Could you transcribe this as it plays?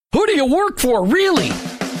Who do you work for, really?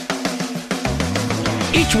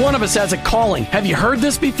 Each one of us has a calling. Have you heard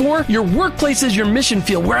this before? Your workplace is your mission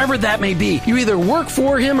field, wherever that may be. You either work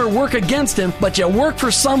for him or work against him, but you work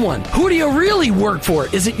for someone. Who do you really work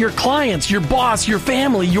for? Is it your clients, your boss, your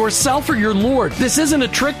family, yourself, or your Lord? This isn't a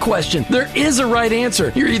trick question. There is a right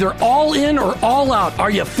answer. You're either all in or all out.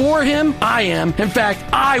 Are you for him? I am. In fact,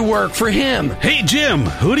 I work for him. Hey, Jim,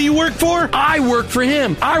 who do you work for? I work for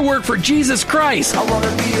him. I work for Jesus Christ. I want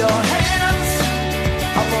to be your hands.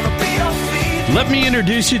 I want to be your feet. Let me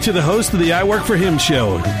introduce you to the host of the I Work For Him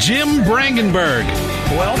show, Jim Brangenberg.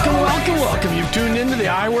 Welcome. You've tuned into the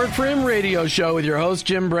I Work For Him radio show with your host,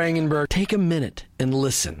 Jim Brangenberg. Take a minute and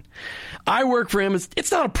listen. I Work For Him,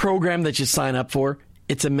 it's not a program that you sign up for.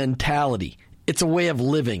 It's a mentality. It's a way of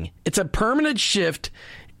living. It's a permanent shift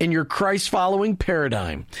in your Christ-following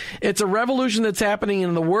paradigm. It's a revolution that's happening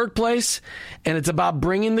in the workplace, and it's about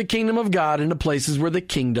bringing the kingdom of God into places where the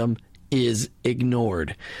kingdom is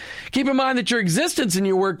ignored. Keep in mind that your existence in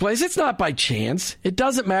your workplace, it's not by chance. It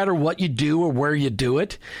doesn't matter what you do or where you do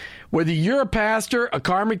it. Whether you're a pastor, a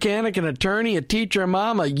car mechanic, an attorney, a teacher, a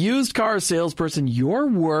mom, a used car salesperson, your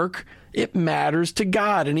work, it matters to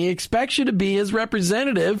God, and he expects you to be his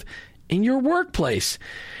representative in your workplace.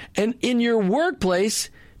 And in your workplace,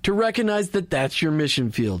 to recognize that that's your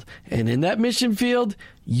mission field. And in that mission field,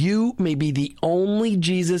 you may be the only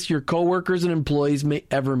Jesus your coworkers and employees may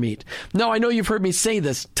ever meet. Now, I know you've heard me say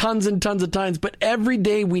this tons and tons of times, but every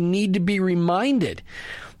day we need to be reminded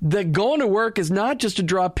that going to work is not just to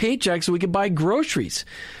draw paychecks so we can buy groceries.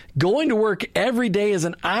 Going to work every day is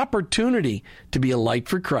an opportunity to be a light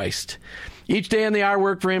for Christ. Each day on the I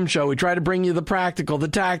Work For Him show, we try to bring you the practical, the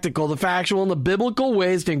tactical, the factual, and the biblical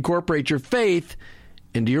ways to incorporate your faith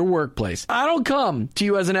into your workplace. I don't come to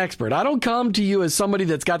you as an expert. I don't come to you as somebody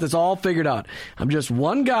that's got this all figured out. I'm just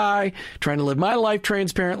one guy trying to live my life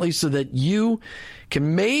transparently so that you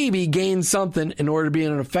can maybe gain something in order to be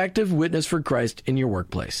an effective witness for Christ in your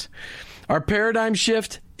workplace. Our paradigm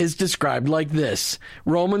shift is described like this.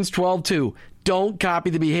 Romans 12:2. Don't copy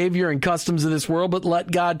the behavior and customs of this world, but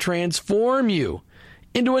let God transform you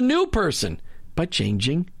into a new person by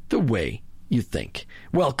changing the way you think.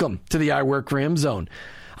 Welcome to the I Work For Him zone.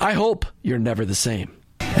 I hope you're never the same.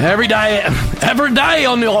 Every day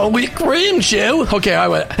on the I Work For Him show. Okay,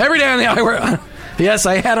 every day on the I Work. Yes,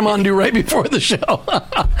 I had him on do right before the show.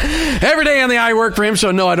 Every day on the I Work For Him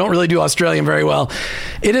show. No, I don't really do Australian very well.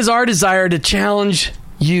 It is our desire to challenge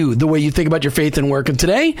you, the way you think about your faith and work. And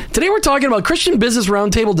today we're talking about Christian Business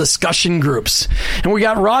Roundtable discussion groups. And we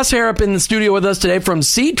got Ross Harrop in the studio with us today from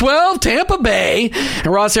C12 Tampa Bay. And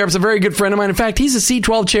Ross Harrop's a very good friend of mine. In fact, he's a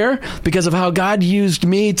C12 chair because of how God used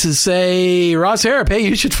me to say, Ross Harrop, hey,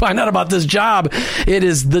 you should find out about this job. It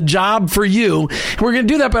is the job for you. And we're going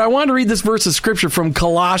to do that, but I wanted to read this verse of scripture from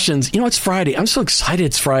Colossians. You know, it's Friday. I'm so excited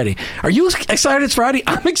it's Friday. Are you excited it's Friday?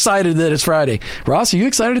 I'm excited that it's Friday. Ross, are you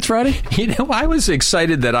excited it's Friday? You know, I was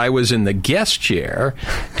excited that I was in the guest chair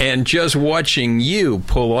and just watching you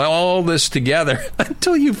pull all this together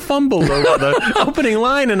until you fumbled over the opening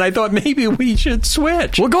line, and I thought maybe we should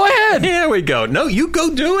switch. Well, go ahead. Here we go. No, you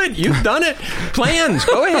go do it. You've done it. Plans.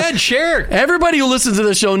 Go ahead. Share. Everybody who listens to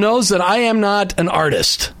the show knows that I am not an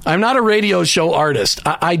artist. I'm not a radio show artist.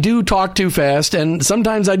 I do talk too fast, and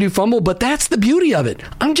sometimes I do fumble, but that's the beauty of it.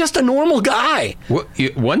 I'm just a normal guy. Well,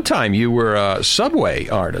 one time you were a Subway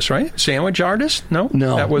artist, right? Sandwich artist? No? No.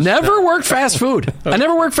 Never worked fast food. I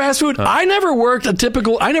never worked fast food. I never worked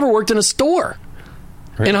in a store.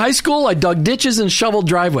 Right. In high school, I dug ditches and shoveled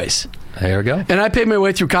driveways. There we go. And I paid my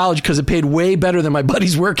way through college because it paid way better than my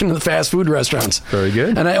buddies working in the fast food restaurants. Very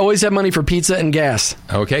good. And I always had money for pizza and gas.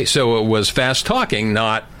 Okay, so it was fast talking,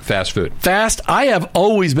 not fast food. Fast. I have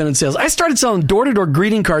always been in sales. I started selling door-to-door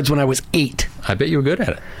greeting cards when I was 8. I bet you were good at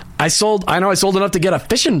it. I sold enough to get a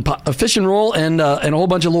fishing roll and a whole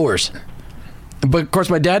bunch of lures. But, of course,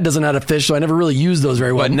 my dad doesn't know how to fish, so I never really used those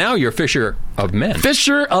very well. But now you're Fisher of Men.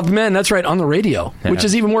 Fisher of Men, that's right, on the radio, which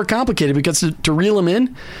is even more complicated because to reel them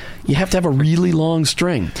in, you have to have a really long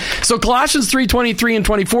string. So Colossians 3:23 and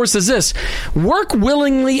 24 says this, work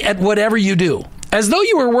willingly at whatever you do, as though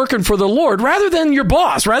you were working for the Lord, rather than your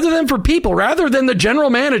boss, rather than for people, rather than the general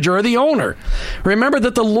manager or the owner. Remember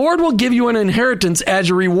that the Lord will give you an inheritance as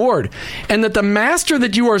your reward, and that the master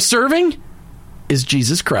that you are serving is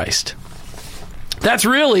Jesus Christ. That's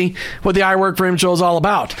really what the I Work For Him show is all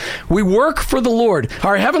about. We work for the Lord.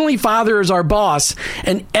 Our Heavenly Father is our boss,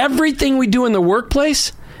 and everything we do in the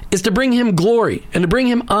workplace is to bring Him glory and to bring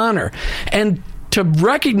Him honor and to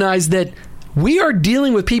recognize that we are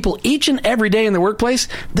dealing with people each and every day in the workplace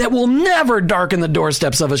that will never darken the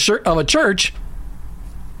doorsteps of a church,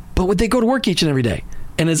 but would they go to work each and every day?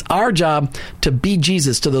 And it's our job to be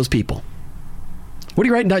Jesus to those people. What are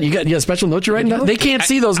you writing down? You got special notes you're writing down? They can't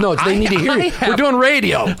see those notes. They need to hear you. We're doing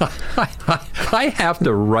radio. I have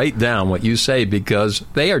to write down what you say because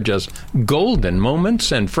they are just golden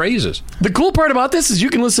moments and phrases. The cool part about this is you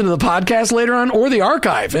can listen to the podcast later on or the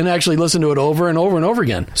archive and actually listen to it over and over and over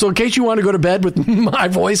again. So in case you want to go to bed with my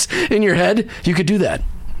voice in your head, you could do that.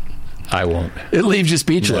 I won't. It leaves you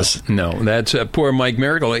speechless. No, that's poor Mike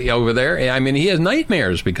Miracle over there. I mean, he has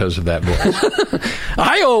nightmares because of that voice.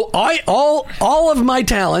 I owe all of my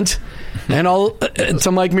talent and all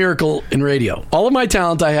to Mike Miracle in radio. All of my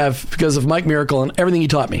talent I have because of Mike Miracle and everything he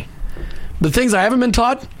taught me. The things I haven't been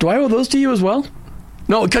taught, do I owe those to you as well?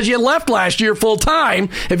 No, because you left last year full time.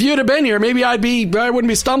 If you'd have been here, maybe I wouldn't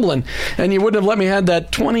be stumbling, and you wouldn't have let me have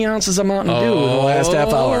that 20 ounces of Mountain Dew in the last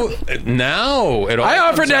half hour. Now it all I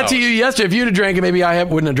offered that out to you yesterday. If you'd have drank it, maybe I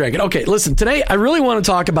wouldn't have drank it. Okay, listen. Today, I really want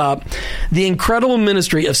to talk about the incredible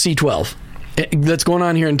ministry of C12 that's going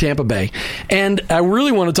on here in Tampa Bay. And I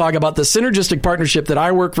really want to talk about the synergistic partnership that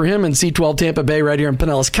I work for him and C12 Tampa Bay right here in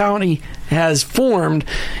Pinellas County has formed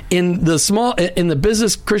in the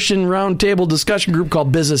Business Christian Roundtable discussion group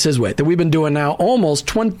called Business His Way that we've been doing now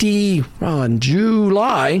almost in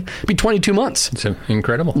July, it'll be 22 months. It's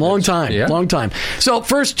incredible. Long time. Yeah. Long time. So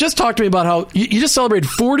first, just talk to me about how you just celebrated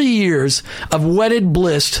 40 years of wedded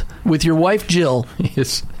bliss with your wife, Jill.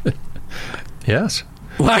 Yes. Yes.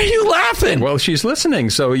 Why are you laughing? Well, she's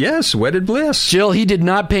listening, so yes, wedded bliss. Jill, he did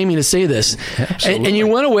not pay me to say this. Absolutely. And you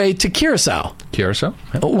went away to Curacao. Curacao?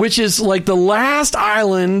 Yep. Which is like the last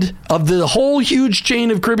island of the whole huge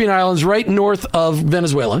chain of Caribbean islands right north of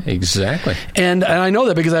Venezuela. Exactly. And I know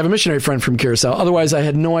that because I have a missionary friend from Curacao. Otherwise, I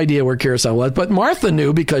had no idea where Curacao was. But Martha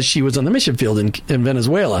knew because she was on the mission field in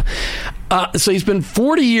Venezuela. So he's been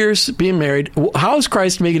 40 years being married. How is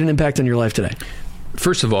Christ making an impact on your life today?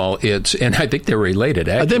 First of all, and I think they're related,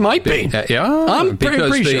 actually. They might be. Yeah. I'm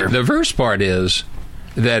pretty sure. The first part is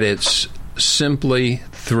that it's simply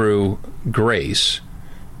through grace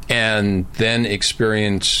and then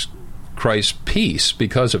experience Christ's peace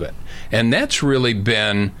because of it. And that's really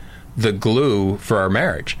been the glue for our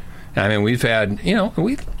marriage. I mean, we've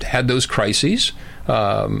had those crises,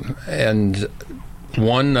 and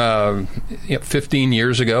one 15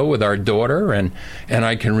 years ago with our daughter, and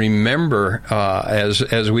I can remember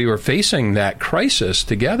as we were facing that crisis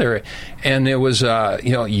together, and it was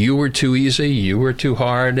you were too easy, you were too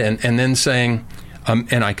hard, and then saying,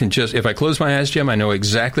 and I can just, if I close my eyes, Jim, I know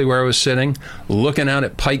exactly where I was sitting, looking out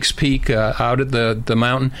at Pikes Peak out at the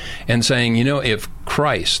mountain, and saying, if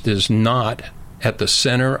Christ is not at the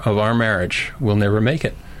center of our marriage, we'll never make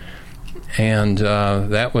it. And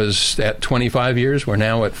that was at 25 years. We're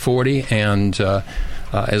now at 40. And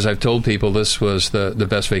as I've told people, this was the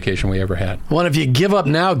best vacation we ever had. Well, if you give up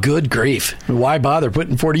now, good grief. Why bother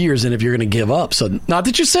putting 40 years in if you're going to give up? So not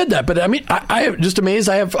that you said that, but I mean, I am just amazed.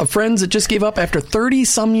 I have friends that just gave up after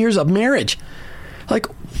 30-some years of marriage. Like,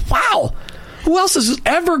 wow, who else is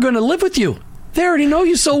ever going to live with you? They already know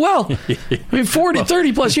you so well. I mean, 40,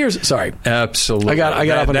 30 plus years. Sorry. Absolutely. I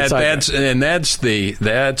got off on the side.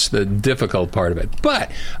 That's the difficult part of it.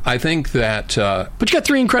 But I think that... but you got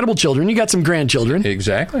 3 incredible children. You got some grandchildren.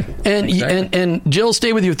 Exactly. And Jill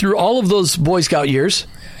stayed with you through all of those Boy Scout years.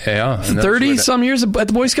 Yeah. 30-some years at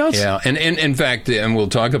the Boy Scouts? Yeah. And in fact, and we'll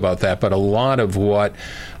talk about that, but a lot of what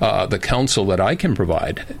the counsel that I can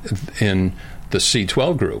provide in the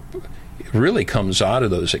C12 group really comes out of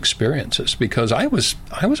those experiences, because I was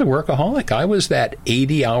a workaholic. I was that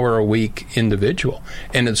 80-hour-a-week individual,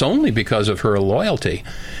 and it's only because of her loyalty.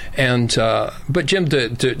 And but Jim,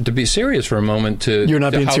 to be serious for a moment, you're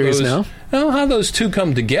not being serious now? No, how those two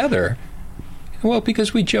come together? Well,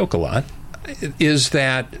 because we joke a lot. Is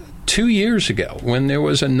that 2 years ago, when there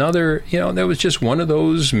was another, there was just one of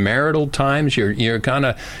those marital times you're kind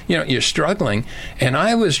of, you're struggling, and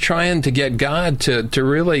I was trying to get God to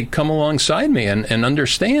really come alongside me and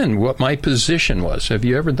understand what my position was. Have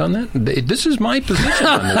you ever done that? This is my position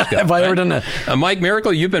on this guy. Have I ever done that? Mike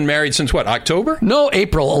Miracle, you've been married since what, October? No,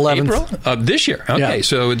 April 11th. April of this year. Okay, yeah.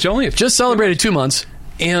 So it's only just celebrated 2 months.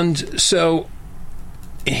 And so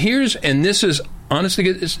this is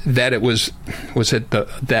honestly, that it was it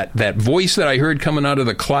that voice that I heard coming out of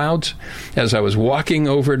the clouds as I was walking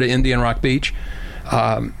over to Indian Rock Beach,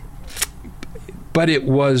 but it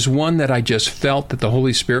was one that I just felt that the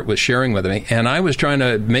Holy Spirit was sharing with me, and I was trying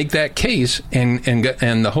to make that case, and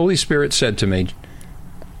the Holy Spirit said to me,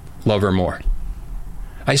 "Love her more."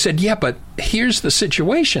 I said, "Yeah, but here's the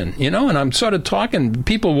situation, and I'm sort of talking.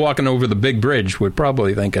 People walking over the big bridge were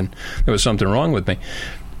probably thinking there was something wrong with me,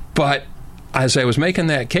 but as I was making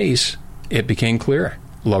that case, it became clearer.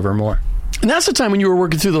 Love her more. And that's the time when you were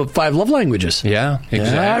working through the 5 love languages. Yeah, exactly.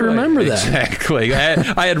 Yeah, I remember that. Exactly.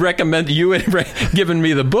 I had recommended, you had given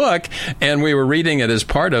me the book, and we were reading it as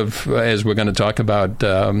part of, as we're going to talk about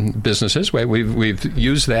Business This Way, we've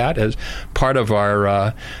used that as part of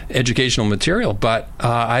our educational material. But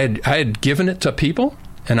I had given it to people,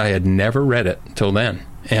 and I had never read it till then.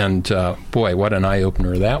 And boy, what an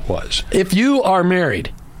eye-opener that was. If you are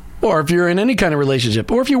married, or if you're in any kind of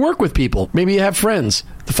relationship, or if you work with people, maybe you have friends,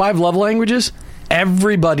 the 5 love languages,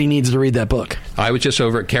 everybody needs to read that book. I was just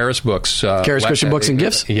over at Karis Books. Karis Christian Books and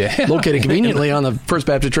Gifts? Yeah. Located conveniently on the First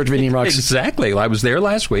Baptist Church of Indian Rocks. Exactly. I was there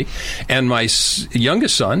last week. And my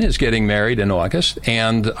youngest son is getting married in August,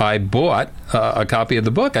 and I bought a copy of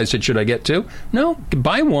the book. I said, should I get 2? No,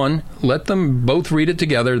 buy one. Let them both read it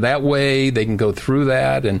together. That way they can go through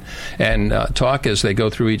that and talk as they go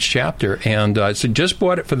through each chapter. And I said, just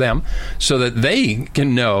bought it for them so that they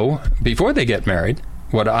can know before they get married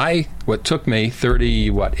what took me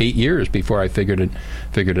 8 years before I figured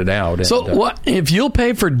it out. And, so what if you'll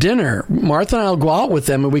pay for dinner? Martha and I'll go out with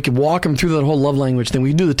them, and we could walk them through that whole love language thing. We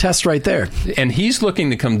can do the test right there. And he's looking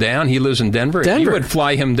to come down. He lives in Denver. If you would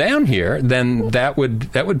fly him down here, then that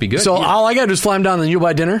would be good. So all I got to do is fly him down, and you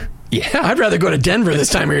buy dinner. Yeah, I'd rather go to Denver this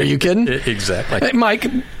time of year. Are you kidding? Exactly. Hey, Mike,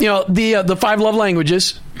 the 5 love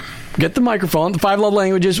languages. Get the microphone. The 5 love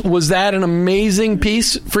languages. Was that an amazing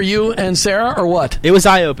piece for you and Sarah, or what? It was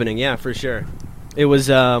eye-opening, yeah, for sure. It was.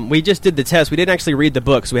 We just did the test. We didn't actually read the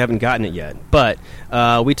book, so we haven't gotten it yet. But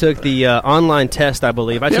we took the online test, I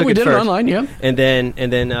believe. I took we it did first. It online, yeah. And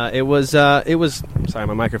then it was. Sorry,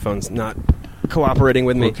 my microphone's not cooperating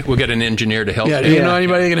with me. We'll get an engineer to help. Yeah, do you know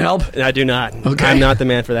anybody that can help? I do not. Okay. I'm not the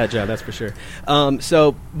man for that job, that's for sure.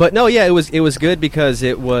 But no, yeah, it was good because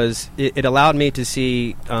it allowed me to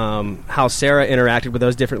see how Sarah interacted with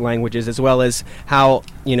those different languages, as well as how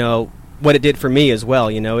what it did for me as well.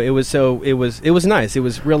 It was nice. It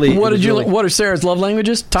was really. What are Sarah's love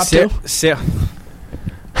languages? Top 2.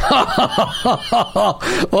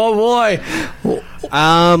 Oh boy.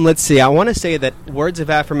 Let's see. I want to say that words of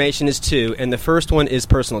affirmation is 2, and the first one is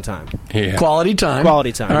personal time. Yeah. Quality time.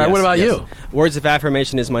 Quality time. All right. Yes, what about yes. you? Words of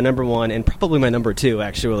affirmation is my number 1, and probably my number 2,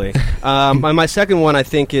 actually. My second one, I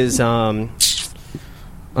think, is. I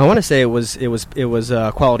want to say it was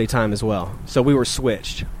quality time as well. So we were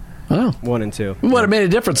switched. Oh. 1 and 2. Well, it made a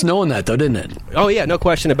difference knowing that, though, didn't it? Oh yeah, no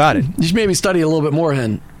question about it. You should maybe study a little bit more,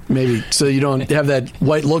 Hen. Maybe so you don't have that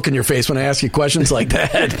white look in your face when I ask you questions like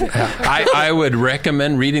that. I would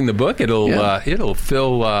recommend reading the book. It'll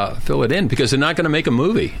fill it in because they're not going to make a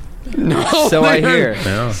movie. No, so I hear.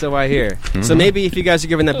 No. So I hear. Mm-hmm. So maybe if you guys are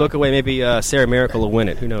giving that book away, maybe Sarah Miracle will win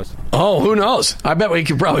it. Who knows? Oh, who knows? I bet we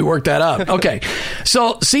could probably work that out. Okay.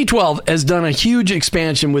 So C12 has done a huge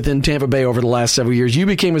expansion within Tampa Bay over the last several years. You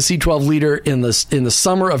became a C12 leader in the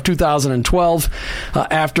summer of 2012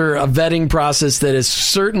 after a vetting process that is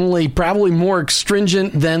certainly probably more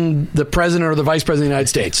stringent than the president or the vice president of the United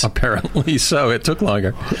States. Apparently so. It took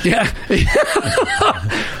longer. Yeah.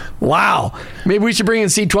 Wow. Maybe we should bring in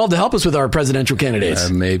C12 to help us with our presidential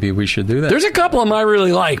candidates. Maybe we should do that. There's a couple of them I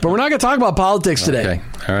really like, but we're not going to talk about politics today. Okay.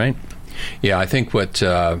 All right. Yeah, I think what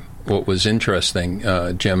was interesting,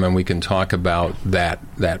 Jim, and we can talk about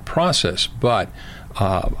that process, but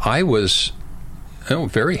I was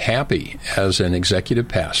very happy as an executive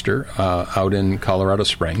pastor out in Colorado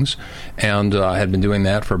Springs, and I had been doing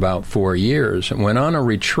that for about 4 years. And went on a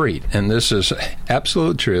retreat, and this is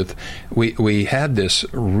absolute truth. We had this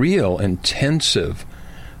real intensive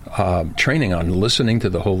training on listening to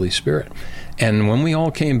the Holy Spirit. And when we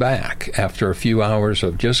all came back after a few hours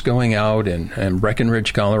of just going out in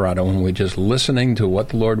Breckenridge, Colorado, and we just listening to what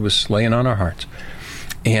the Lord was laying on our hearts,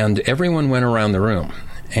 and everyone went around the room.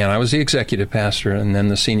 And I was the executive pastor, and then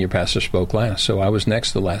the senior pastor spoke last. So I was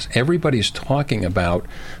next to last. Everybody's talking about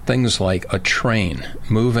things like a train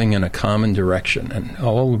moving in a common direction and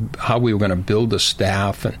how we were going to build a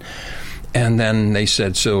staff. And then they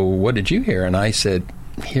said, so what did you hear? And I said,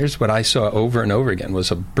 here's what I saw over and over again, was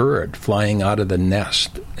a bird flying out of the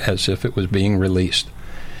nest as if it was being released.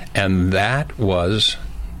 And that was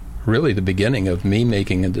really the beginning of me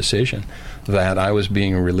making a decision that I was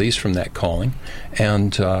being released from that calling,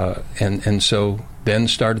 and so then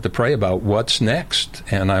started to pray about what's next.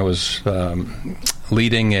 And I was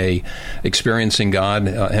leading a Experiencing God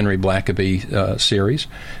Henry Blackaby series,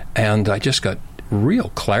 and I just got real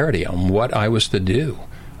clarity on what I was to do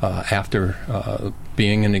after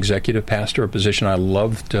being an executive pastor, a position I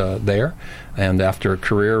loved there, and after a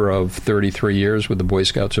career of 33 years with the Boy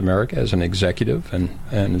Scouts of America as an executive and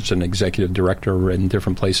as an executive director in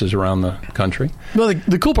different places around the country. Well,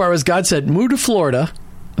 the cool part was God said, move to Florida,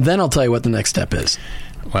 then I'll tell you what the next step is.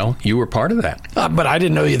 Well, you were part of that. But I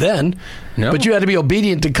didn't know you then. No. But you had to be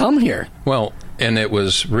obedient to come here. Well, and it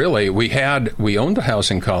was really, we owned a house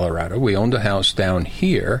in Colorado. We owned a house down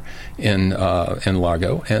here in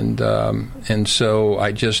Largo, and so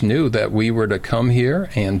I just knew that we were to come here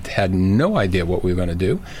and had no idea what we were going to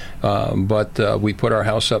do. But we put our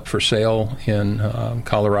house up for sale in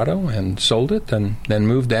Colorado and sold it, and then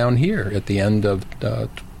moved down here at the end of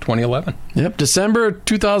 2011. Yep, December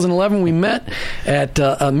 2011, we met at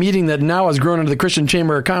a meeting that now has grown into the Christian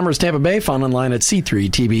Chamber of Commerce Tampa Bay, found online at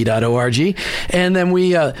c3tb.org. And then we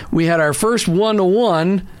had our first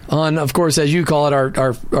one-to-one on, of course, as you call it,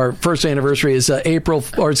 our first anniversary is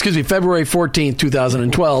February 14th,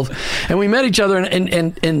 2012. And we met each other,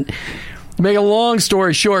 and make a long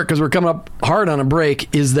story short, because we're coming up hard on a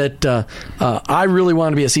break, is that I really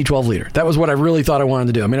wanted to be a C12 leader. That was what I really thought I wanted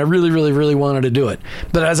to do. I mean, I really, really, really wanted to do it.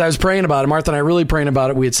 But as I was praying about it, Martha and I really praying about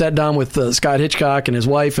it, we had sat down with Scott Hitchcock and his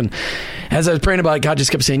wife, and as I was praying about it, God just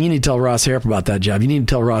kept saying, you need to tell Ross Harrop about that job. You need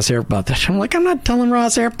to tell Ross Harrop about that. I'm like, I'm not telling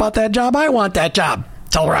Ross Harrop about that job. I want that job.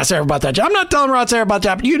 Tell Ross Harrop about that job. I'm not telling Ross Harrop about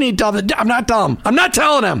that job. You need to tell him. I'm not telling him. I'm not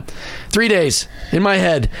telling him. 3 days in my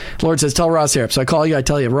head, the Lord says, tell Ross Harrop. So I call you. I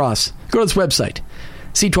tell you, Ross, go to this website,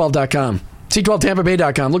 c12.com,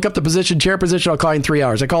 c12tampabay.com. Look up the position, chair position. I'll call you in 3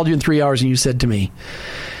 hours. I called you in 3 hours, and you said to me,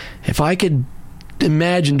 if I could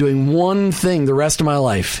imagine doing one thing the rest of my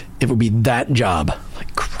life, it would be that job. I'm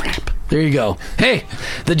like, crap. There you go. Hey,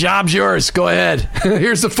 the job's yours. Go ahead.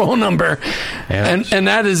 Here's the phone number. Yeah. And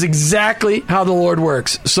that is exactly how the Lord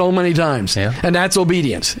works so many times. Yeah. And that's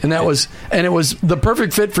obedience. And it was the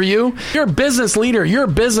perfect fit for you. You're a business leader. You're a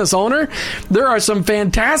business owner. There are some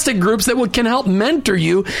fantastic groups that can help mentor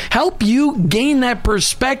you, help you gain that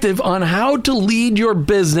perspective on how to lead your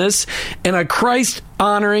business in a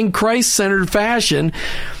Christ-honoring, Christ-centered fashion.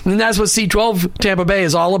 And that's what C12 Tampa Bay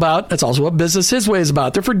is all about. That's also what Business His Way is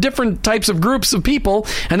about. They're for different types of groups of people,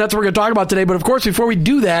 and that's what we're going to talk about today. But of course, before we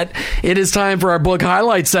do that, it is time for our book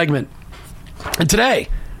highlight segment. And today,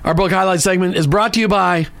 our book highlight segment is brought to you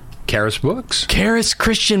by Charis Books. Charis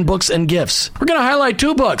Christian Books and Gifts. We're going to highlight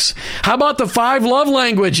 2 books. How about the 5 love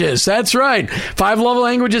languages? That's right. 5 love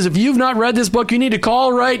languages. If you've not read this book, you need to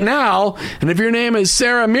call right now. And if your name is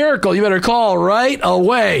Sarah Miracle, you better call right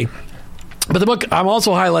away. But the book I'm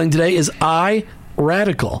also highlighting today is I,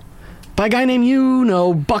 Radical, by a guy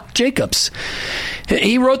named, Buck Jacobs.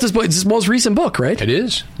 He wrote this book. It's his most recent book, right? It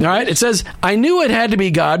is. All right. It says, I knew it had to be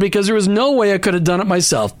God because there was no way I could have done it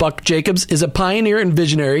myself. Buck Jacobs is a pioneer and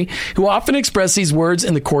visionary who often expresses these words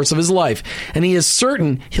in the course of his life. And he is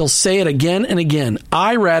certain he'll say it again and again.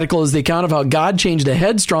 I, Radical is the account of how God changed a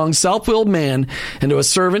headstrong, self-willed man into a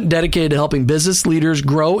servant dedicated to helping business leaders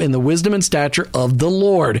grow in the wisdom and stature of the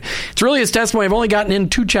Lord. It's really his testimony. I've only gotten in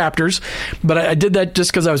 2 chapters, but I did that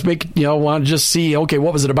just because I was wanted to just see, okay,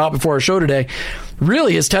 what was it about before our show today?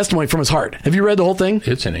 Really his testimony from his heart. Have you read the whole thing?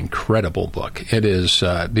 It's an incredible book. It is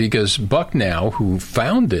because Buck now, who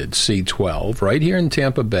founded C12 right here in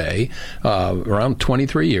Tampa Bay around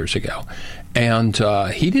 23 years ago, and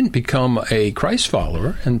he didn't become a Christ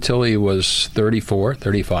follower until he was 34,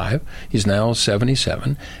 35. He's now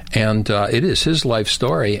 77. And it is his life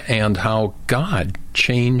story and how God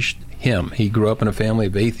changed him. He grew up in a family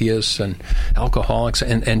of atheists and alcoholics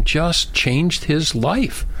and just changed his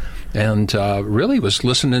life. And really was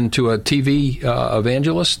listening to a TV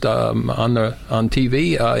evangelist on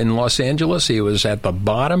TV in Los Angeles. He was at the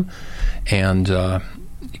bottom, and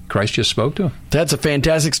Christ just spoke to him. That's a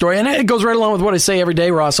fantastic story, and it goes right along with what I say every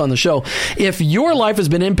day, Ross, on the show. If your life has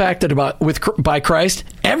been impacted by Christ,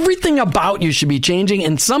 everything about you should be changing,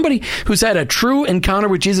 and somebody who's had a true encounter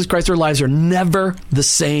with Jesus Christ, their lives are never the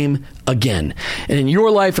same again. And in your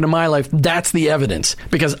life and in my life, that's the evidence,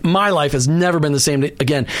 because my life has never been the same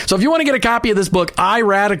again. So if you want to get a copy of this book, I,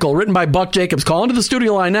 Radical, written by Buck Jacobs, call into the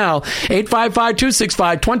studio line now,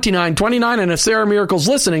 855-265-2929, and if Sarah Miracle's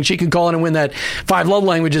listening, she can call in and win that 5 love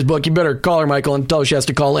languages book. You better call her, Michael, and tell her she has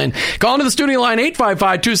to call in. Call into the studio line,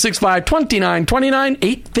 855-265-2929,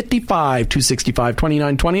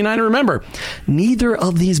 855-265-2929. And remember, neither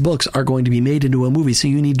of these books are going to be made into a movie, so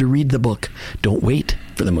you need to read the book. Don't wait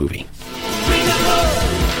for the movie. Read the book.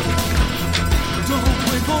 Don't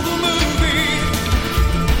wait for the movie.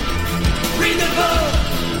 Read the book.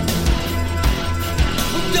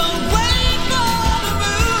 Don't wait for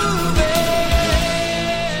the movie.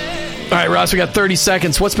 All right, Ross, we got 30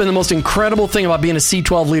 seconds. What's been the most incredible thing about being a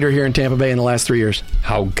C12 leader here in Tampa Bay in the last 3 years?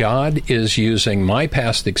 How God is using my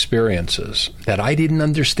past experiences that I didn't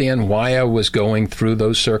understand why I was going through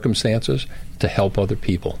those circumstances to help other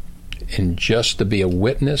people. and just to be a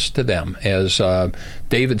witness to them. As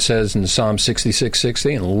David says in Psalm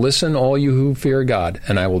 66:60, and listen, all you who fear God,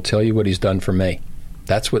 and I will tell you what he's done for me.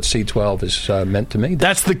 That's what C12 is meant to me.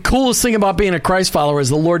 That's the coolest thing about being a Christ follower is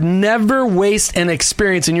the Lord never wastes an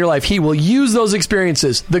experience in your life. He will use those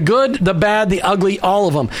experiences, the good, the bad, the ugly, all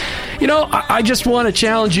of them. You know, I just want to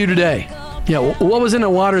challenge you today. You know, what was in the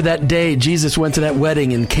water that day Jesus went to that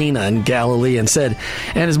wedding in Cana in Galilee and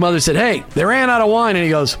his mother said, hey, they ran out of wine. And he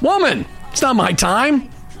goes, woman, it's not my time.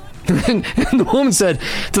 And the woman said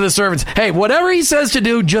to the servants, hey, whatever he says to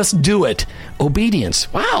do, just do it.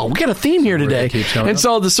 Obedience. Wow, we got a theme here today. And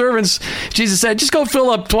so the servants, Jesus said, just go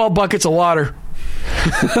fill up 12 buckets of water.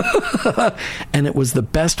 And it was the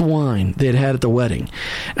best wine they had at the wedding.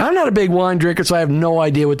 Now, I'm not a big wine drinker, so I have no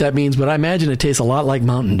idea what that means, but I imagine it tastes a lot like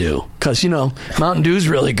Mountain Dew. Because, you know, Mountain Dew's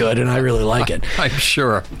really good, and I really like it. I'm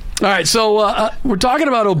sure. All right, so we're talking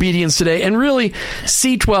about obedience today, and really,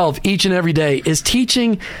 C12 each and every day is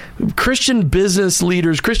teaching Christian business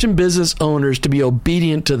leaders, Christian business owners to be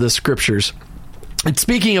obedient to the Scriptures. And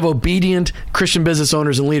speaking of obedient Christian business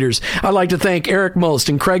owners and leaders, I'd like to thank Eric Most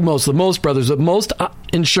and Craig Most, the Most brothers of Most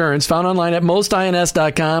Insurance, found online at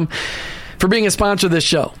mostins.com, for being a sponsor of this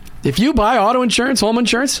show. If you buy auto insurance, home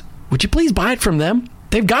insurance, would you please buy it from them?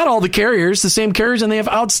 They've got all the carriers, the same carriers, and they have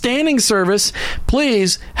outstanding service.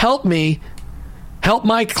 Please help me help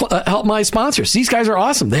my sponsors. These guys are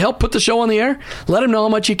awesome. They help put the show on the air. Let them know how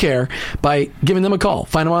much you care by giving them a call.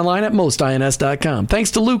 Find them online at mostins.com.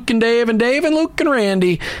 Thanks to Luke and Dave and Luke and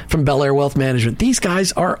Randy from Bel Air Wealth Management. These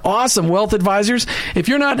guys are awesome wealth advisors. If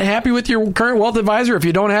you're not happy with your current wealth advisor, if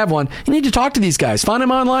you don't have one, you need to talk to these guys. Find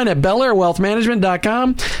them online at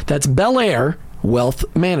belairwealthmanagement.com. That's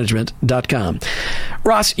belairwealthmanagement.com.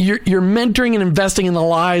 Ross, you're mentoring and investing in the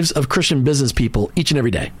lives of Christian business people each and every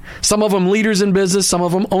day. Some of them leaders in business, some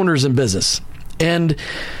of them owners in business. And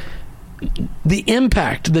the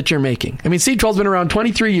impact that you're making. I mean, C12's been around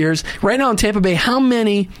 23 years. Right now in Tampa Bay, how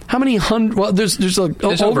many hundred? Well, there's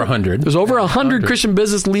over 100. There's over 100 Christian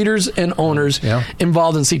business leaders and owners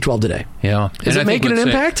involved in C12 today. Yeah, is it making an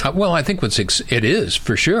impact? Well, I think it is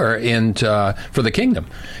for sure, and for the kingdom.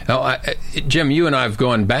 Now, Jim, you and I have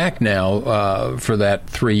gone back now for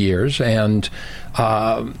that 3 years, and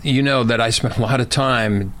you know that I spent a lot of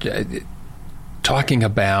time talking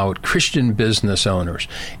about Christian business owners.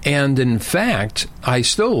 And in fact, I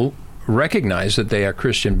still recognize that they are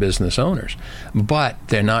Christian business owners, but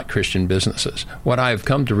they're not Christian businesses. What I've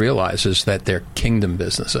come to realize is that they're kingdom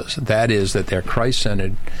businesses. That is, that they're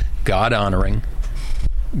Christ-centered, God-honoring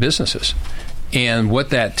businesses. And what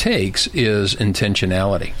that takes is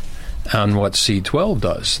intentionality. And what C12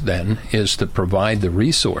 does then is to provide the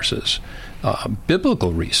resources,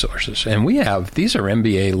 biblical resources, and these are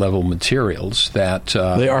MBA level materials that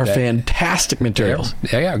they are fantastic materials.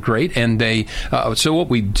 They are great, and they. So what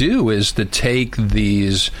we do is to take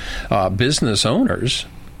these business owners.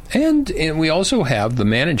 And we also have the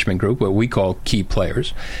management group, what we call key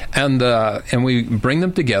players, and we bring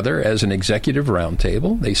them together as an executive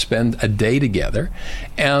roundtable. They spend a day together,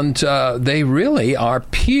 and they really are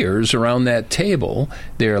peers around that table.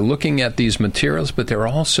 They're looking at these materials, but they're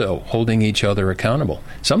also holding each other accountable.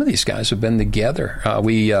 Some of these guys have been together.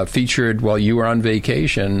 We featured, while you were on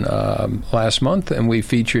vacation last month, and we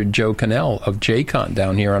featured Joe Cannell of JCon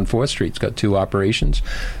down here on 4th Street. He's got 2 operations,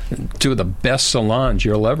 2 of the best salons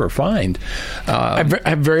you'll ever find. I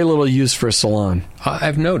have very little use for a salon.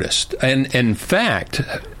 I've noticed, and in fact,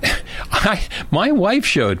 my wife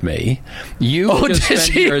showed me you just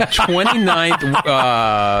spent your 29th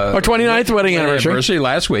our 29th wedding anniversary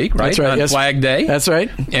last week, right? That's right, on Flag Day. That's right.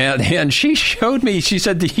 And she showed me. She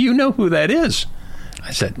said, "Do you know who that is?"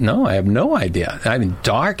 I said, "No, I have no idea." I mean,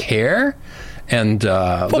 dark hair. And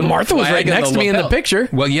Martha was right next to me in the picture.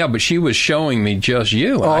 Well, yeah, but she was showing me just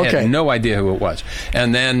you. I had no idea who it was.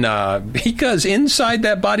 And then because inside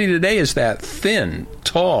that body today is that thin,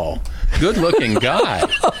 tall, good-looking guy.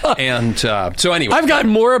 And so anyway. I've gotten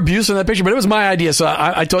more abuse in that picture, but it was my idea, so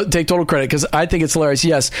I take total credit because I think it's hilarious.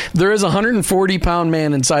 Yes, there is a 140-pound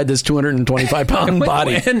man inside this 225-pound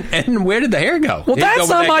body. And where did the hair go? Well, that's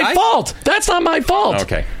not my fault. That's not my fault.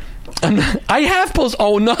 Okay. I have posted,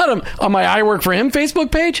 not on my I Work For Him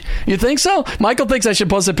Facebook page. You think so? Michael thinks I should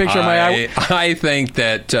post a picture of my I think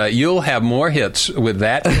that you'll have more hits with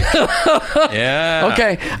that. Yeah.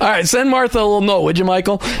 Okay. All right. Send Martha a little note, would you,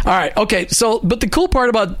 Michael? All right. Okay. So, but the cool part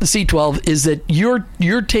about the C12 is that you're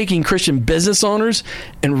taking Christian business owners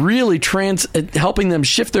and really helping them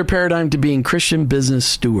shift their paradigm to being Christian business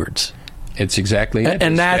stewards. It's exactly it.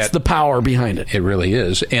 And that's the power behind it. It really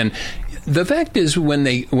is. And the fact is,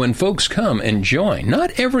 when folks come and join,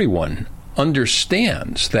 not everyone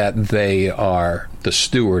understands that they are the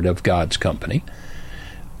steward of God's company,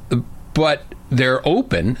 but they're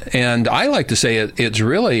open. And I like to say it's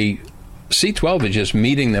really, C12 is just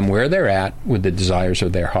meeting them where they're at with the desires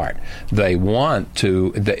of their heart. They want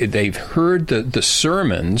to, they've heard the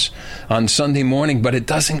sermons on Sunday morning, but it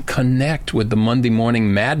doesn't connect with the Monday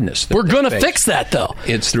morning madness. We're going to fix that, though.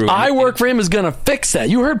 It's through I Work for Him is going to fix that.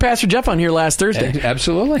 You heard Pastor Jeff on here last Thursday.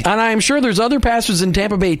 Absolutely. And I'm sure there's other pastors in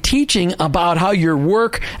Tampa Bay teaching about how your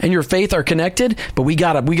work and your faith are connected, but we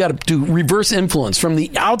got to do reverse influence from the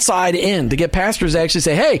outside in to get pastors to actually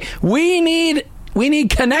say, hey, we need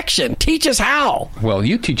connection. Teach us how. Well,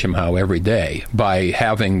 you teach them how every day by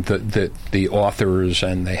having the authors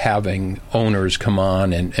and having owners come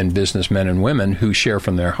on and businessmen and women who share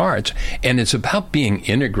from their hearts. And it's about being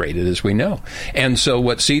integrated, as we know. And so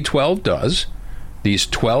what C12 does, these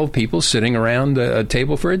 12 people sitting around a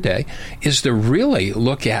table for a day, is to really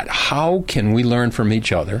look at how can we learn from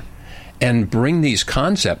each other and bring these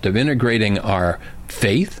concepts of integrating our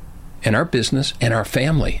faith and our business and our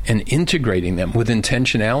family and integrating them with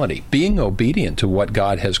intentionality, being obedient to what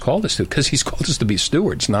God has called us to, because He's called us to be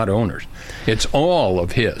stewards, not owners. It's all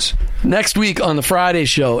of His. Next week on the Friday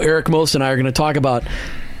show, Eric Most and I are going to talk about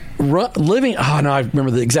living, I remember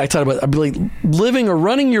the exact title, but I believe living or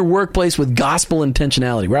running your workplace with gospel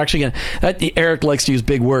intentionality. We're actually going to, Eric likes to use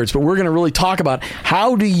big words, but we're going to really talk about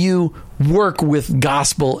how do you work with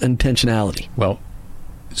gospel intentionality. Well,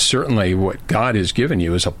 certainly what God has given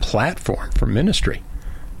you is a platform for ministry.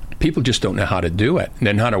 People just don't know how to do it.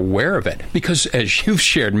 They're not aware of it. Because as you've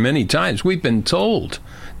shared many times, we've been told,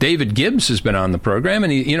 David Gibbs has been on the program,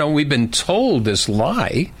 and we've been told this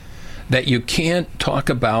lie that you can't talk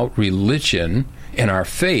about religion and our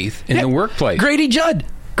faith in the workplace. Grady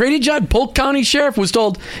Judd, Polk County Sheriff, was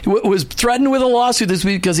threatened with a lawsuit this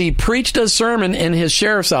week because he preached a sermon in his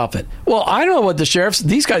sheriff's outfit. Well, I don't know what the sheriffs,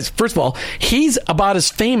 these guys, first of all, he's about as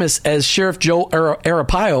famous as Sheriff Joe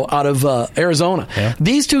Arpaio out of Arizona. Yeah.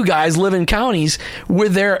 These two guys live in counties where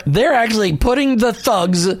they're actually putting the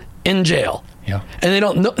thugs in jail. Yeah. And they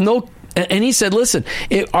don't know. And he said, listen,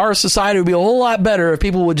 our society would be a whole lot better if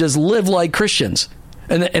people would just live like Christians.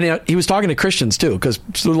 And he was talking to Christians, too, because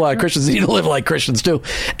there's a lot of Christians that need to live like Christians, too.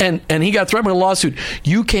 And he got threatened with a lawsuit.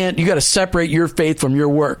 You got to separate your faith from your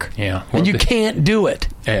work. Yeah. Well, and you can't do it.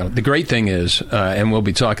 Yeah, the great thing is, and we'll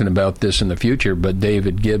be talking about this in the future, but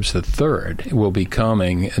David Gibbs III will be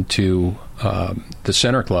coming to the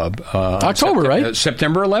Center Club. October, right?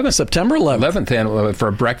 September 11th. September 11th. And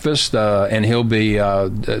for breakfast, and he'll be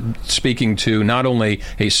speaking to not only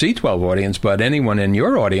a C12 audience, but anyone in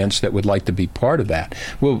your audience that would like to be part of that.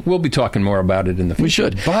 We'll be talking more about it in the future.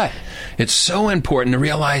 We should. But it's so important to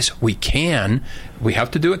realize we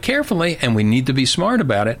have to do it carefully, and we need to be smart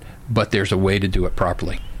about it, but there's a way to do it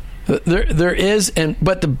properly. There is,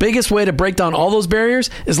 but the biggest way to break down all those barriers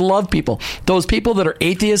is love people. Those people that are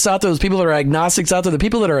atheists out there, those people that are agnostics out there, the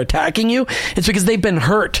people that are attacking you, it's because they've been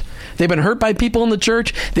hurt. They've been hurt by people in the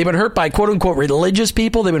church. They've been hurt by quote-unquote religious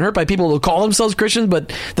people. They've been hurt by people who call themselves Christians,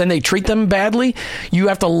 but then they treat them badly. You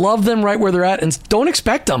have to love them right where they're at, and don't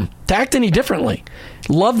expect them to act any differently.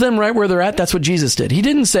 Love them right where they're at. That's what Jesus did. He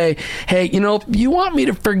didn't say, hey, if you want me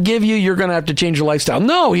to forgive you, you're going to have to change your lifestyle.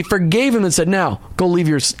 No, he forgave him and said, now, go live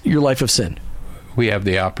your life of sin. We have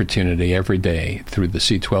the opportunity every day through the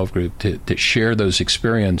C12 group to share those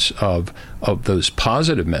experience of those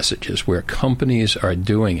positive messages where companies are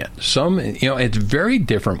doing it. Some, it's very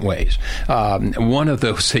different ways. One of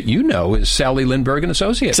those that is Sally Lindbergh and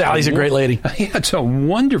Associates. Sally's a great lady. Yeah, it's a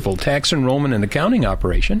wonderful tax enrollment and accounting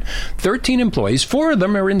operation. 13 employees, 4 of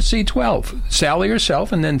them are in C12. Sally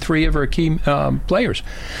herself and then 3 of her key players.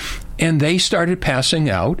 And they started passing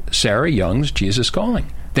out Sarah Young's Jesus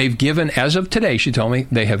Calling. They've given, as of today, she told me,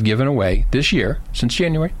 they have given away this year, since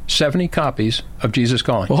January, 70 copies of Jesus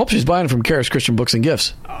Calling. Well, hope she's buying them from Charis Christian Books and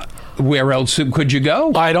Gifts. Where else could you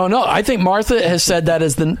go? I don't know. I think Martha has said that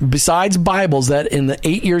is besides Bibles, that in the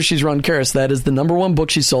 8 years she's run Charis, that is the number one book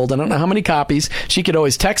she sold. I don't know how many copies. She could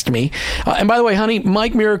always text me. And by the way, honey,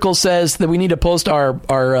 Mike Miracle says that we need to post our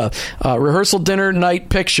rehearsal dinner night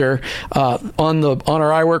picture on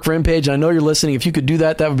our I Work for Him page. I know you're listening. If you could do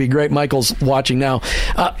that, that would be great. Michael's watching now.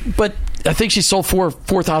 But I think she sold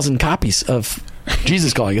 4,000 copies of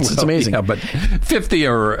Jesus Calling. It's amazing. Yeah, but 50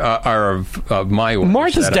 are of my orders.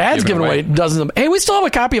 Martha's dad's giving away dozens of them. Hey, we still have a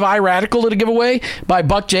copy of I Radical to give away by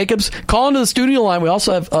Buck Jacobs. Call into the studio line. We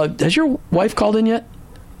also have, has your wife called in yet?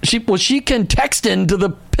 She can text into the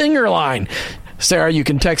pinger line. Sarah, you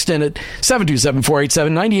can text in at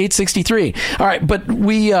 727-487-9863. All right, but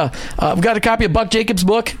we've got a copy of Buck Jacobs'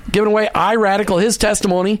 book, giving away iRadical, his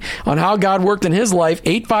testimony on how God worked in his life.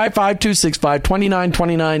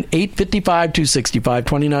 855-265-2929,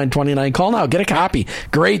 855-265-2929. Call now, get a copy.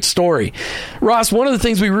 Great story. Ross, one of the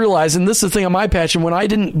things we realized, and this is the thing on my passion, when I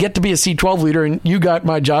didn't get to be a C12 leader, and you got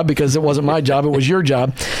my job because it wasn't my job, it was your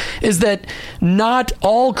job, is that not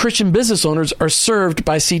all Christian business owners are served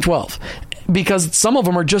by C12. Because some of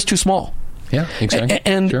them are just too small. Yeah, exactly.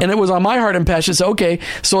 And it was on my heart and passion to say, okay,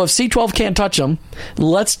 so if C12 can't touch them,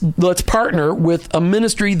 let's partner with a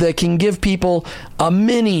ministry that can give people a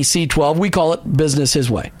mini C12. We call it Business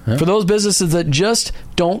His Way. Yeah. For those businesses that just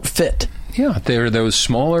don't fit. Yeah, they're those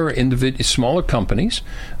smaller companies.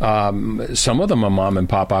 Some of them are mom and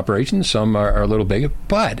pop operations. Some are a little bigger,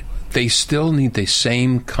 but they still need the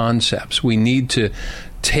same concepts. We need to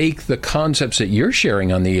take the concepts that you're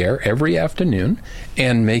sharing on the air every afternoon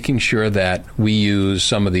and making sure that we use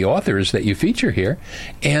some of the authors that you feature here.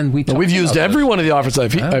 And we've used every one of the authors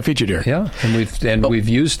I featured here. Yeah, and we've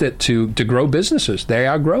used it to grow businesses. They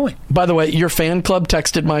are growing. By the way, your fan club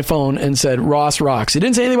texted my phone and said, Ross rocks. He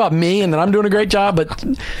didn't say anything about me and that I'm doing a great job, but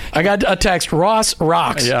I got a text, Ross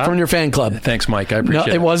rocks, from your fan club. Thanks, Mike. I appreciate it.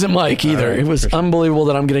 No, it wasn't Mike either. Right, it was unbelievable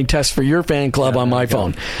that I'm getting texts for your fan club on my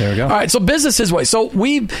phone. There we go. All right, so Business His Way. So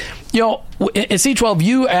at C12,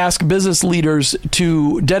 you ask business leaders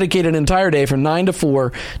to dedicate an entire day from 9 to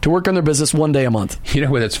 4 to work on their business one day a month. You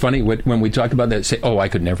know what? It's funny when we talk about that. Say, "Oh, I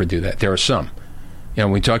could never do that." There are some.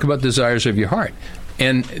 We talk about desires of your heart,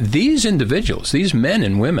 and these individuals, these men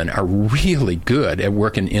and women, are really good at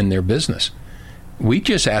working in their business. We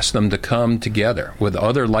just ask them to come together with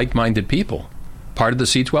other like-minded people, part of the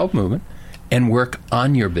C12 movement, and work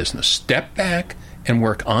on your business. Step back and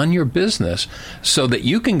work on your business so that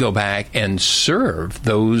you can go back and serve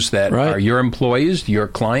those that are your employees, your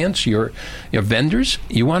clients, your vendors.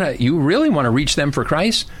 You really want to reach them for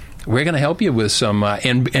Christ. We're going to help you with some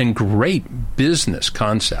and great business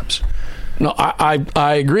concepts. No,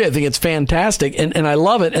 I agree. I think it's fantastic, and I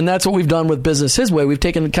love it, and that's what we've done with Business His Way. We've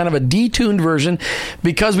taken kind of a detuned version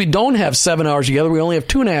because we don't have 7 hours together. We only have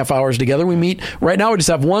 2.5 hours together. We meet, right now we just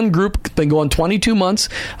have one group, been going 22 months,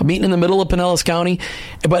 meeting in the middle of Pinellas County,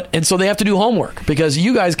 and so they have to do homework because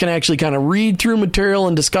you guys can actually kind of read through material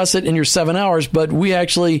and discuss it in your 7 hours, but we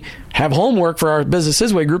actually have homework for our Business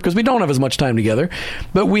His Way group because we don't have as much time together.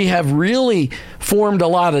 But we have really formed a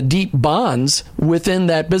lot of deep bonds within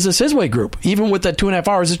that Business His Way group. Even with that 2.5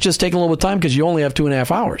 hours, it's just taking a little bit of time because you only have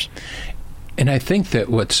 2.5 hours. And I think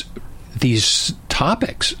that these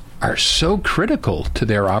topics are so critical to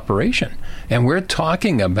their operation. And we're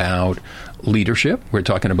talking about leadership. We're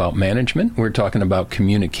talking about management. We're talking about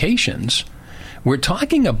communications. We're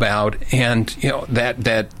talking about,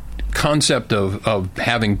 that concept of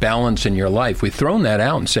having balance in your life. We've thrown that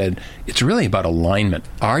out and said, it's really about alignment.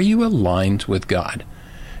 Are you aligned with God?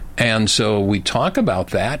 And so we talk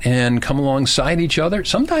about that and come alongside each other.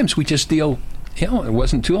 Sometimes we just deal, it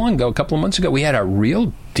wasn't too long ago, a couple of months ago, we had a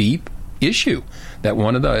real deep issue that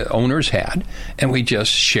one of the owners had, and we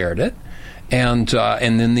just shared it. And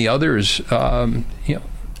then the others,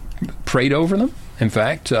 prayed over them. In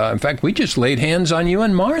fact, we just laid hands on you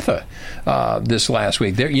and Martha this last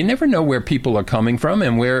week. You never know where people are coming from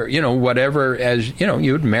and where, whatever,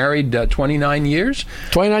 you had married 29 years.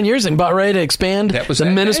 29 years and about ready to expand the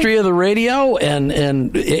ministry of the radio,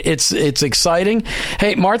 and it's exciting.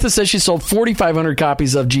 Hey, Martha says she sold 4,500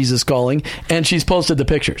 copies of Jesus Calling, and she's posted the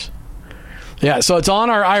pictures. Yeah, so it's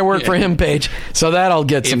on our I Work for Him page, so that'll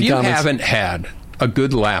get some comments. If you haven't had a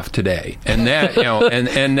good laugh today, and that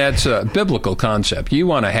and that's a biblical concept.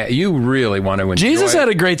 You really want to enjoy. Jesus had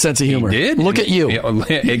a great sense of humor. He did. Look at you.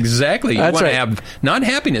 Exactly. You want to have not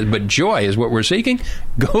happiness but joy is what we're seeking.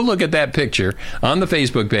 Go look at that picture on the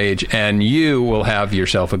Facebook page, and you will have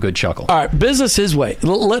yourself a good chuckle. All right, Business His Way.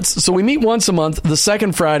 So we meet once a month, the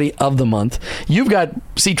second Friday of the month. You've got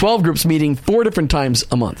C12 groups meeting 4 different times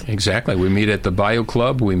a month. Exactly. We meet at the Bayou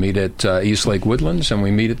Club, we meet at East Lake Woodlands, and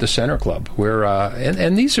we meet at the Center Club. We're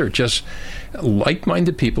and these are just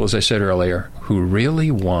like-minded people, as I said earlier, who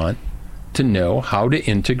really want to know how to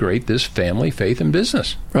integrate this family, faith, and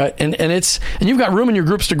business. Right, and you've got room in your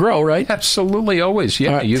groups to grow, right? Absolutely, always.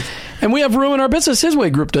 Yeah, right. And we have room in our Business His Way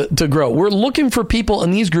group to grow. We're looking for people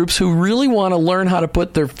in these groups who really want to learn how to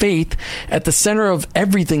put their faith at the center of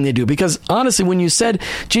everything they do. Because honestly, when you said,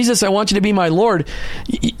 "Jesus, I want you to be my Lord,"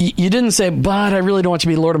 you didn't say, "But I really don't want you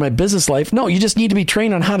to be the Lord of my business life." No, you just need to be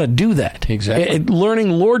trained on how to do that. Exactly,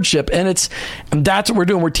 learning lordship, and that's what we're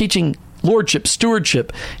doing. We're teaching lordship,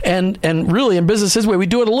 stewardship, and really in Business His Way, we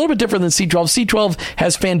do it a little bit different than C12. C12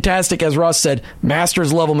 has fantastic, as Ross said,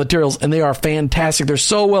 master's level materials, and they are fantastic. They're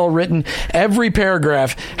so well written. Every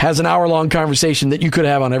paragraph has an hour-long conversation that you could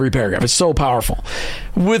have on every paragraph. It's so powerful.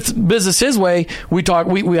 With Business His Way, we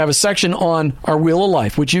have a section on our Wheel of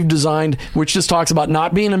Life, which you've designed, which just talks about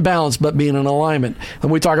not being in balance, but being in alignment.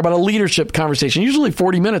 And we talk about a leadership conversation, usually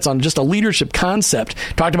 40 minutes on just a leadership concept.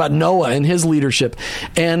 Talked about Noah and his leadership.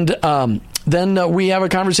 And then we have a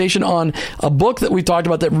conversation on a book that we talked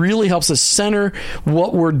about that really helps us center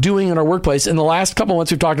what we're doing in our workplace. In the last couple of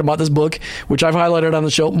months, we've talked about this book, which I've highlighted on the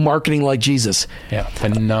show, Marketing Like Jesus. Yeah,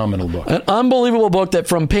 phenomenal book. An unbelievable book that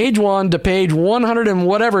from page 1 to page 100 and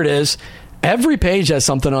whatever it is, every page has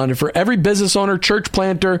something on it for every business owner, church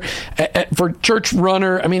planter, for church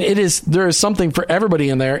runner. I mean, there is something for everybody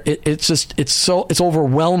in there. It's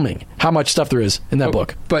overwhelming how much stuff there is in that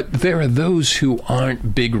book. But there are those who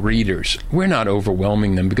aren't big readers. We're not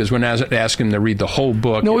overwhelming them because we're not asking them to read the whole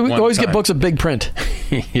book. No, we always get books of big print.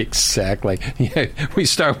 Exactly. Yeah, we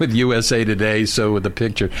start with USA Today, so with the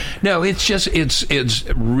picture. No, it's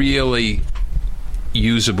really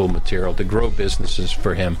usable material to grow businesses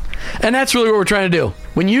for him. And that's really what we're trying to do.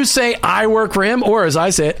 When you say, I work for him, or as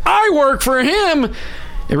I say it, I work for him,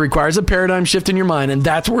 it requires a paradigm shift in your mind. And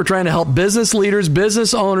that's what we're trying to help business leaders,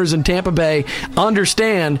 business owners in Tampa Bay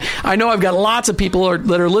understand. I know I've got lots of people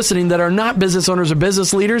that are listening that are not business owners or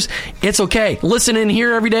business leaders. It's okay. Listen in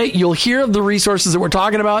here every day. You'll hear the resources that we're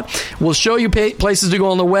talking about. We'll show you places to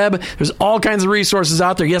go on the web. There's all kinds of resources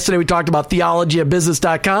out there. Yesterday we talked about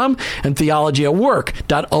theologyofbusiness.com and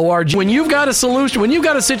theologyofwork.org. When you've got a solution, when you've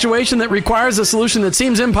got a situation that requires a solution that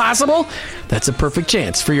seems impossible, that's a perfect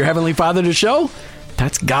chance for your Heavenly Father to show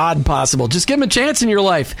that's God possible. Just give him a chance in your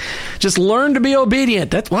life. Just learn to be obedient.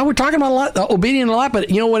 That's why we're talking about obedient a lot. But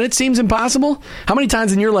you know, when it seems impossible, how many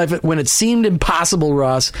times in your life when it seemed impossible,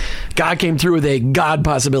 Ross, God came through with a God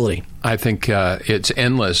possibility? I think it's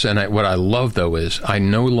endless. And what I love, though, is I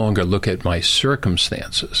no longer look at my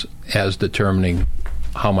circumstances as determining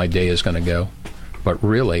how my day is going to go. But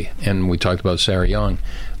really, and we talked about Sarah Young,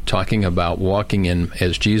 talking about walking in,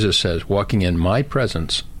 as Jesus says, walking in my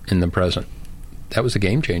presence in the present. That was a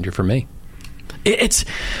game changer for me. It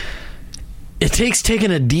takes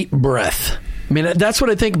taking a deep breath. I mean, that's what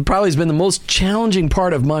I think probably has been the most challenging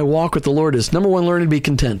part of my walk with the Lord is, number one, learning to be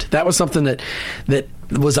content. That was something that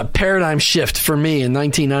was a paradigm shift for me in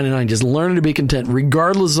 1999, just learning to be content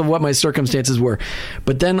regardless of what my circumstances were.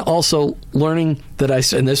 But then also learning that I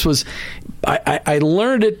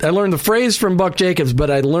learned it. I learned the phrase from Buck Jacobs,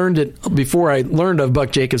 but I learned it before I learned of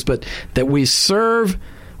Buck Jacobs, but that we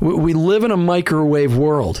live in a microwave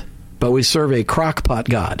world, but we serve a crock-pot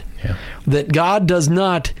God. Yeah. That God does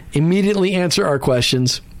not immediately answer our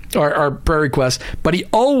questions, our prayer requests, but he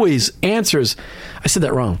always answers. I said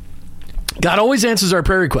that wrong. God always answers our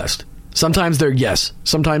prayer request. Sometimes they're yes,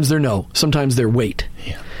 sometimes they're no, sometimes they're wait.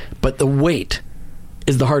 Yeah. But the wait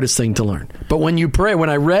is the hardest thing to learn. But when you pray, when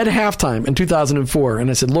I read Halftime in 2004, and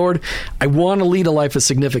I said, Lord, I want to lead a life of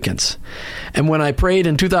significance. And when I prayed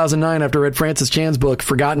in 2009 after I read Francis Chan's book,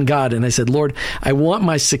 Forgotten God, and I said, Lord, I want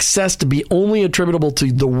my success to be only attributable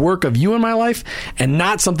to the work of you in my life and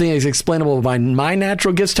not something that's explainable by my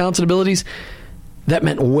natural gifts, talents, and abilities, that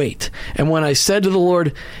meant wait. And when I said to the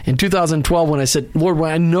Lord in 2012, when I said, Lord,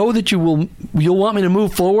 when I know that you'll want me to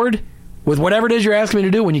move forward with whatever it is you're asking me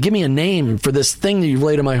to do, when you give me a name for this thing that you've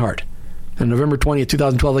laid in my heart. On November 20th,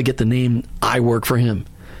 2012, I get the name I Work for Him.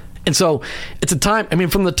 And so it's a time,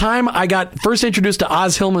 from the time I got first introduced to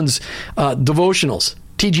Oz Hillman's devotionals,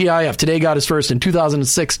 TGIF, Today God is First, in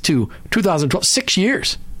 2006 to 2012, 6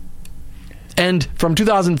 years. And from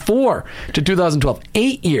 2004 to 2012,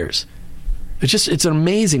 8 years. It's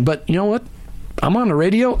amazing. But you know what? I'm on the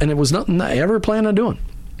radio, and it was nothing I ever planned on doing.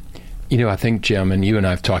 You know, I think, Jim, and you and I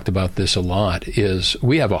have talked about this a lot, is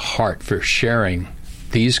we have a heart for sharing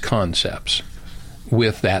these concepts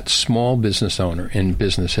with that small business owner in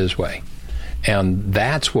Business His Way. And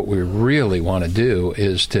that's what we really want to do,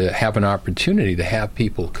 is to have an opportunity to have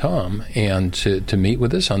people come and to meet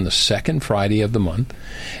with us on the second Friday of the month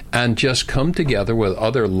and just come together with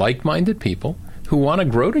other like-minded people who want to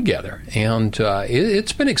grow together. And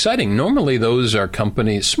it's been exciting. Normally those are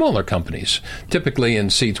companies, smaller companies. Typically in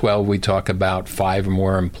C12 we talk about 5 or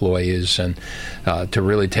more employees, and to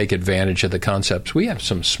really take advantage of the concepts. We have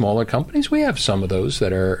some smaller companies. We have some of those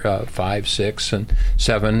that are 5, 6, and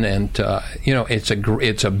 7, and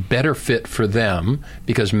it's a better fit for them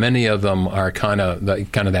because many of them are kind of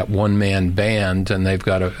that one-man band, and they've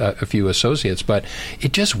got a few associates, but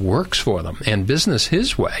it just works for them. And Business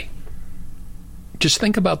His Way just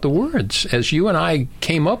think about the words as you and I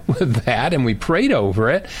came up with that, and we prayed over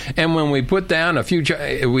it. And when we put down a few,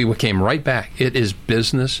 we came right back. It is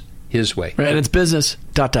business his way. Right, and it's business, ...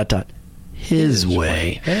 his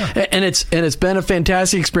way. Yeah. And it's been a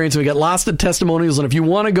fantastic experience. We got lots of testimonials, and if you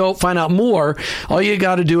want to go find out more, all you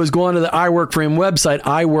got to do is go onto the I Work For Him website,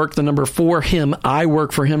 iwork4him,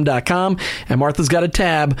 iworkforhim.com, and Martha's got a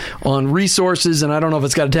tab on resources, and I don't know if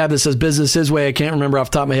it's got a tab that says business his way. I can't remember off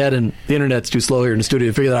the top of my head, and the internet's too slow here in the studio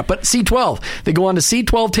to figure that out. But C12, they go on to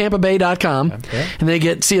C12TampaBay.com, and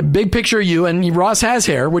they see a big picture of you, and Ross has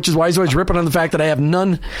hair, which is why he's always ripping on the fact that I have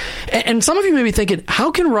none. And some of you may be thinking, how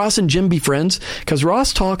can Ross and Jim be friends? Because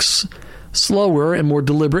Ross talks slower and more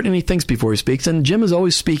deliberate, and he thinks before he speaks, and Jim is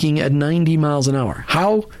always speaking at 90 miles an hour.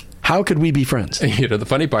 How could we be friends? The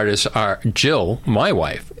funny part is Jill, my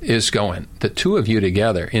wife, is going, the two of you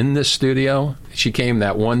together in this studio. She came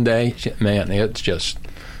that one day. Man, it's just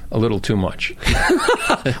a little too much.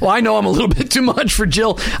 Well, I know I'm a little bit too much for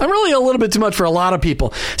Jill. I'm really a little bit too much for a lot of people.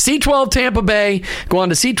 C12 Tampa Bay. Go on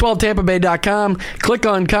to C12TampaBay.com. Click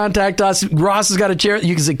on Contact Us. Ross has got a chair.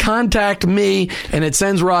 You can say Contact Me, and it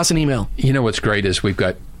sends Ross an email. You know what's great is we've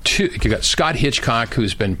got you got Scott Hitchcock,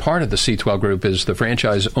 who's been part of the C12 group, is the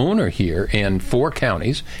franchise owner here in 4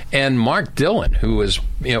 counties, and Mark Dillon, who was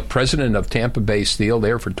president of Tampa Bay Steel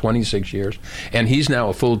there for 26 years, and he's now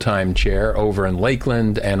a full-time chair over in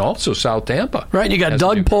Lakeland and also South Tampa. Right, you got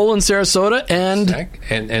Doug Pohl in Sarasota and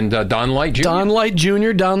Don Light Jr. Don Light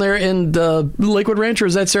Jr. down there in the Lakewood Ranch, or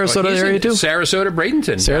is that Sarasota area too? Sarasota,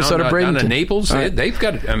 Bradenton. Down in Naples. Right. They've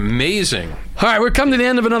got amazing. All right, we're coming to the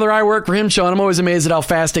end of another I Work For Him show, and I'm always amazed at how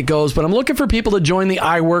fast it goes, but I'm looking for people to join the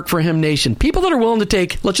I Work For Him Nation. People that are willing to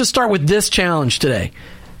take, let's just start with this challenge today.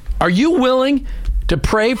 Are you willing to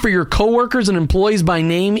pray for your coworkers and employees by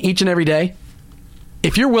name each and every day?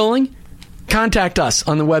 If you're willing, contact us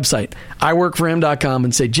on the website, iworkforhim.com,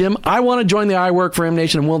 and say, Jim, I want to join the I Work For Him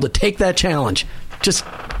Nation. I'm willing to take that challenge. Just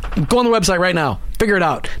go on the website right now. Figure it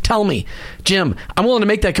out. Tell me, Jim, I'm willing to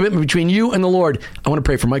make that commitment between you and the Lord. I want to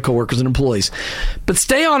pray for my coworkers and employees. But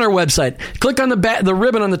stay on our website. Click on the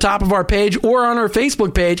ribbon on the top of our page or on our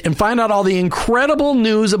Facebook page and find out all the incredible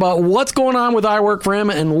news about what's going on with I Work For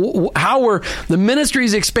Him and how the ministry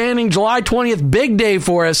is expanding. July 20th, big day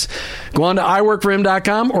for us. Go on to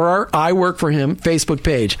iworkforhim.com or our I Work For Him Facebook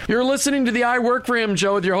page. You're listening to the I Work For Him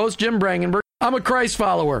show with your host, Jim Brangenberg. I'm a Christ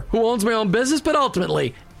follower who owns my own business, but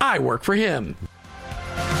ultimately, I work for him.